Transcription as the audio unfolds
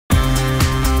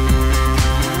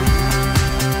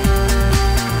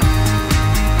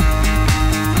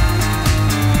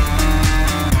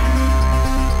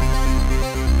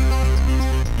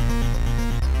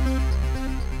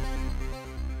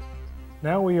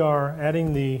we are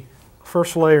adding the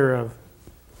first layer of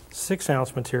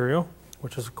 6-ounce material,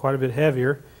 which is quite a bit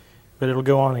heavier, but it'll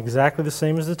go on exactly the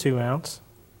same as the 2-ounce.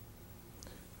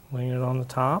 Laying it on the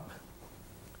top,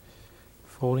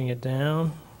 folding it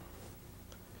down.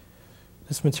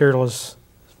 This material is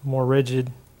more rigid,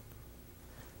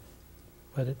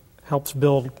 but it helps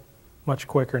build much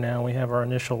quicker now. We have our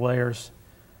initial layers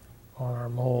on our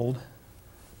mold.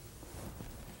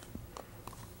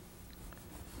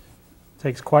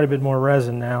 Takes quite a bit more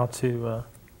resin now to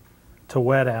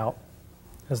wet out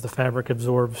as the fabric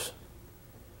absorbs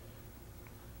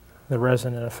the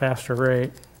resin at a faster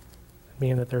rate,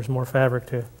 being that there's more fabric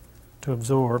to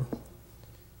absorb.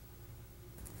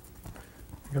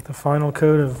 Got the final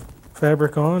coat of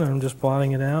fabric on, and I'm just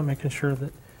blotting it out, making sure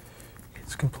that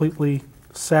it's completely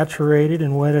saturated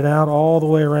and wetted out all the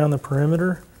way around the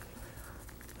perimeter,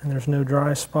 and there's no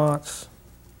dry spots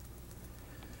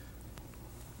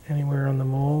anywhere on the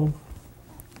mold.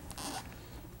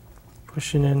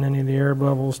 Pushing in any of the air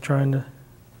bubbles, trying to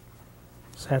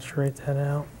saturate that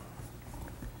out.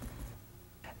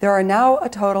 There are now a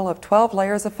total of 12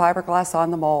 layers of fiberglass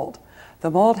on the mold.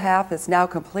 The mold half is now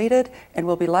completed and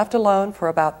will be left alone for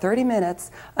about 30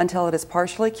 minutes until it is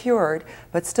partially cured,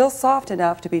 but still soft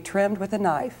enough to be trimmed with a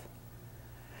knife.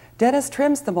 Dennis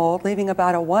trims the mold, leaving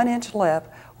about a 1-inch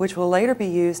lip, which will later be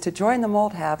used to join the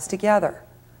mold halves together.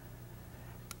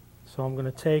 So I'm going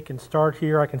to take and start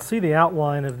here. I can see the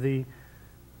outline of the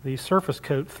surface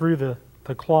coat through the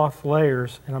cloth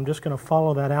layers, and I'm just going to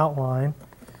follow that outline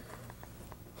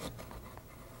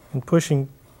and pushing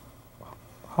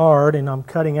hard, and I'm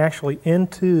cutting actually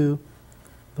into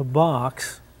the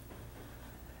box.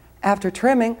 After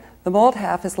trimming, the mold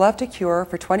half is left to cure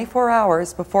for 24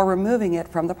 hours before removing it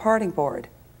from the parting board.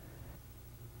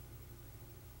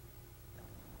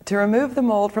 To remove the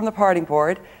mold from the parting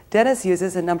board, Dennis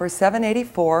uses a number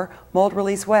 784 mold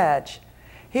release wedge.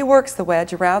 He works the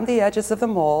wedge around the edges of the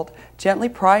mold, gently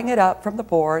prying it up from the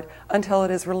board until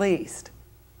it is released.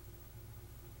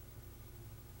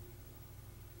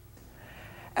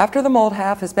 After the mold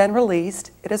half has been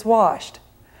released, it is washed.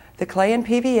 The clay and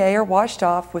PVA are washed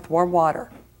off with warm water.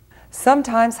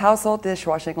 Sometimes household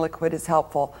dishwashing liquid is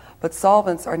helpful, but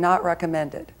solvents are not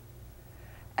recommended.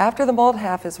 After the mold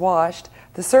half is washed,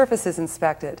 the surface is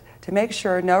inspected to make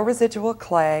sure no residual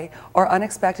clay or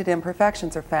unexpected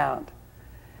imperfections are found.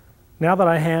 Now that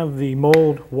I have the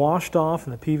mold washed off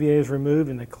and the PVA is removed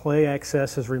and the clay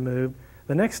excess is removed,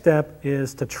 the next step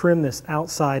is to trim this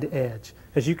outside edge.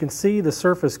 As you can see, the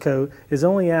surface coat is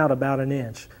only out about 1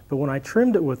 inch, but when I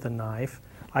trimmed it with the knife,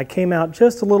 I came out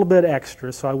just a little bit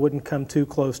extra so I wouldn't come too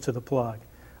close to the plug.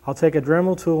 I'll take a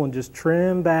Dremel tool and just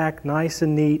trim back nice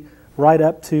and neat right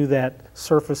up to that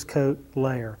surface coat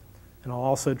layer. And I'll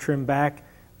also trim back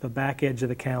the back edge of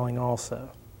the cowling also.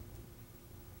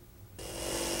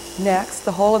 Next,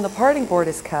 the hole in the parting board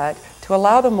is cut to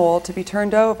allow the mold to be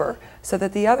turned over so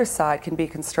that the other side can be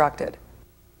constructed.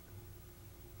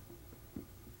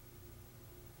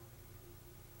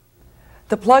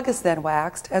 The plug is then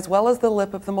waxed, as well as the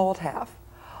lip of the mold half.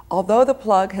 Although the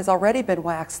plug has already been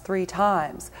waxed 3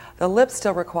 times, the lip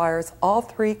still requires all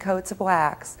 3 coats of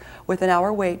wax with an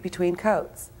hour wait between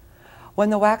coats. When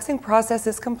the waxing process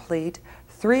is complete,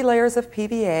 3 layers of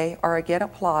PVA are again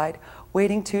applied,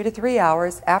 waiting 2 to 3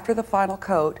 hours after the final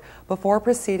coat before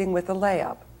proceeding with the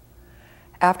layup.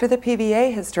 After the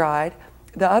PVA has dried,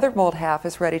 the other mold half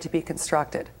is ready to be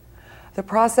constructed. The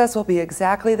process will be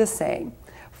exactly the same.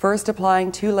 First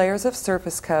applying 2 layers of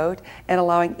surface coat and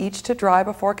allowing each to dry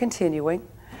before continuing,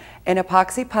 an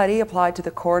epoxy putty applied to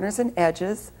the corners and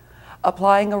edges,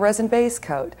 applying a resin base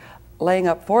coat, laying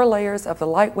up 4 layers of the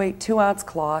lightweight 2-ounce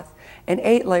cloth and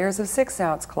 8 layers of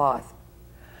 6-ounce cloth.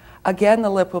 Again,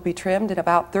 the lip will be trimmed in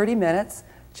about 30 minutes,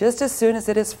 just as soon as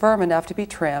it is firm enough to be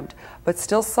trimmed, but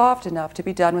still soft enough to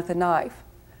be done with a knife.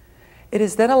 It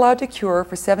is then allowed to cure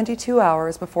for 72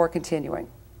 hours before continuing.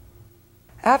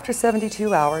 After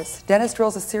 72 hours, Dennis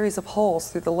drills a series of holes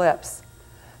through the lips.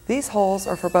 These holes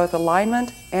are for both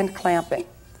alignment and clamping.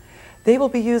 They will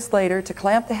be used later to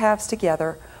clamp the halves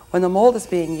together when the mold is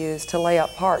being used to lay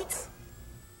up parts.